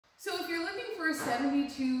So if you're looking for a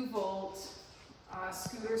 72 volt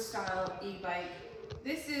scooter style e-bike,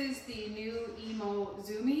 this is the new Emmo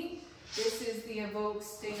Zoomi. This is the Evoque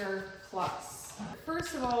Stinger Plus.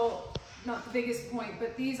 First of all, not the biggest point,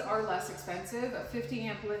 but these are less expensive. A 50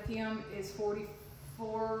 amp lithium is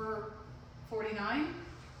 $44.49,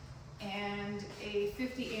 and a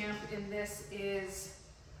 50 amp in this is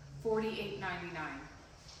 $48.99.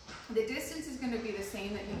 The distance is going to be the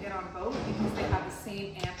same that you get on both because they have the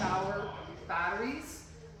same amp hour batteries.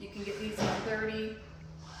 You can get these in 30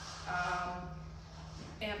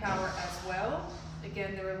 amp hour as well.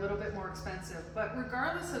 Again, they're a little bit more expensive, but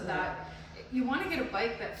regardless of that, you want to get a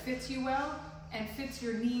bike that fits you well and fits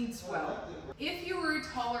your needs well. If you were a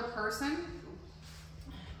taller person,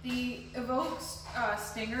 the Evoque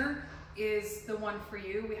Stinger is the one for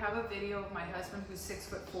you. We have a video of my husband who's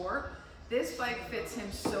 6'4". This bike fits him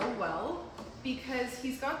so well because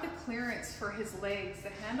he's got the clearance for his legs.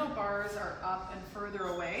 The handlebars are up and further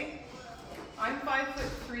away. I'm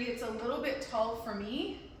 5'3". It's a little bit tall for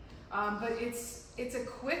me, but it's a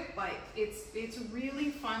quick bike. It's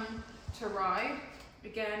really fun to ride.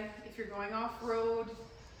 Again, if you're going off-road,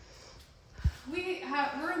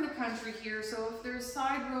 we're in the country here, so if there's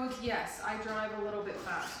side roads, yes, I drive a little bit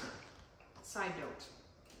faster. Side note.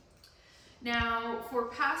 Now, for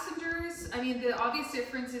passengers, I mean, the obvious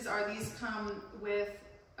differences are these come with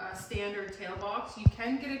a standard tail box. You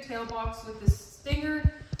can get a tail box with the Stinger,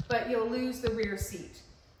 but you'll lose the rear seat.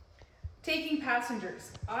 Taking passengers,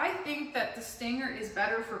 I think that the Stinger is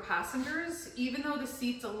better for passengers, even though the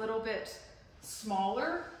seat's a little bit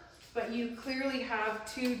smaller, but you clearly have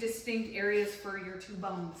two distinct areas for your two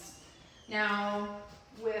bums. Now,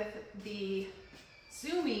 with the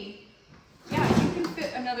Zoomi, yeah, you can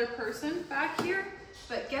fit another person back here,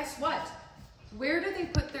 but guess what? Where do they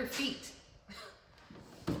put their feet?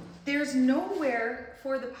 There's nowhere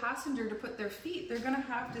for the passenger to put their feet. They're gonna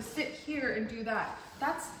have to sit here and do that.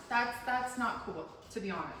 That's not cool, to be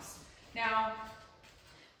honest. Now,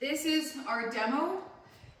 this is our demo,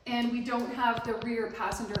 and we don't have the rear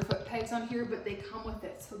passenger foot pegs on here, but they come with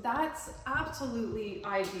it. So that's absolutely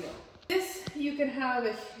ideal. This, you can have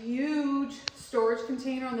a huge storage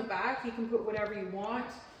container on the back. You can put whatever you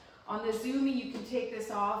want. On the Zoomi, you can take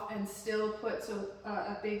this off and still put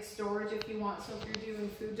a big storage if you want. So if you're doing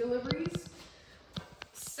food deliveries.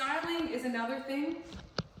 Styling is another thing.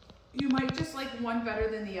 You might just like one better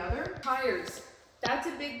than the other. Tires, that's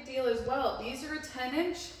a big deal as well. These are a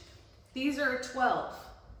 10-inch, these are a 12.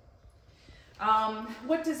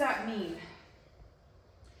 What does that mean?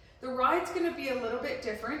 The ride's gonna be a little bit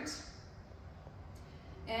different,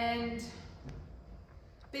 and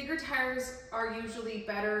bigger tires are usually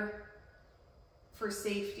better for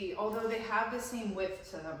safety, although they have the same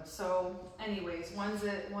width to them. So anyways, one's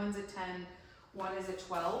a 10, one is a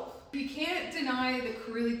 12. You can't deny the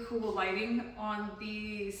really cool lighting on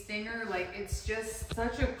the Stinger. Like, it's just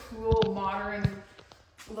such a cool, modern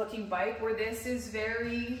looking bike, where this is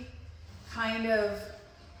very kind of,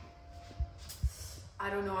 I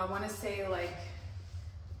don't know, I want to say like,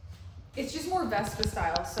 it's just more Vespa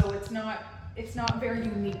style, so it's not very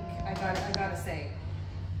unique, I gotta say.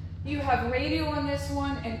 You have radio on this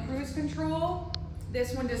one and cruise control.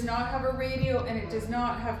 This one does not have a radio, and it does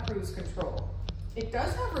not have cruise control. It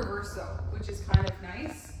does have reverse though, which is kind of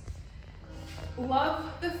nice.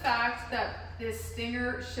 Love the fact that this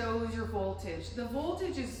Stinger shows your voltage. The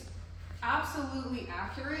voltage is absolutely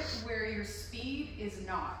accurate where your speed is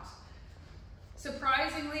not.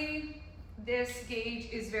 Surprisingly, this gauge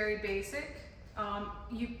is very basic.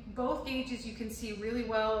 Both gauges you can see really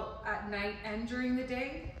well at night and during the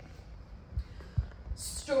day.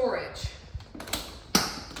 Storage.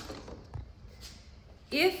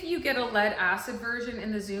 If you get a lead acid version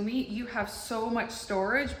in the Zoomi, you have so much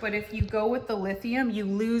storage, but if you go with the lithium, you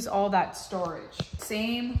lose all that storage.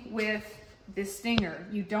 Same with the Stinger.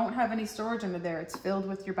 You don't have any storage under there. It's filled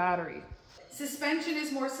with your battery. Suspension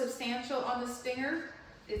is more substantial on the Stinger.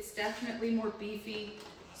 It's definitely more beefy,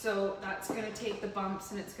 so that's gonna take the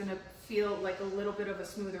bumps, and it's gonna feel like a little bit of a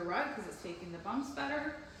smoother ride because it's taking the bumps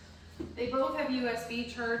better. They both have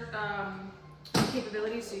USB charge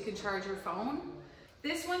capabilities, so you can charge your phone.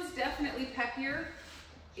 This one's definitely peppier.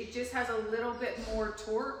 It just has a little bit more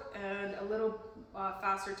torque and a little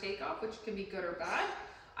faster takeoff, which can be good or bad.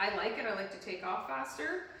 I like it. I like to take off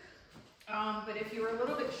faster. But if you were a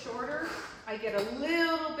little bit shorter, I get a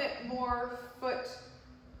little bit more foot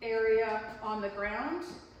area on the ground.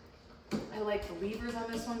 I like the levers on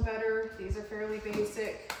this one better. These are fairly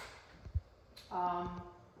basic.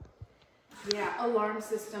 Yeah, alarm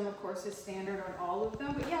system, of course, is standard on all of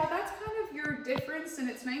them. But yeah, that's kind of your difference, and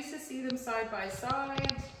it's nice to see them side by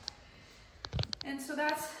side. And so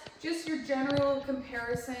that's just your general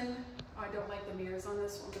comparison. I don't like the mirrors on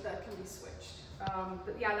this one, but that can be switched.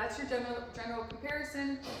 But yeah, that's your general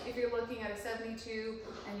comparison. If you're looking at a 72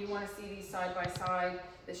 and you want to see these side by side,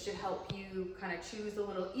 this should help you kind of choose a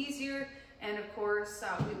little easier. And of course,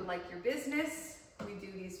 we would like your business. We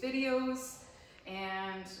do these videos,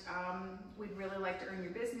 and we'd really like to earn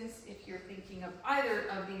your business if you're thinking of either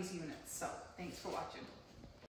of these units. So thanks for watching.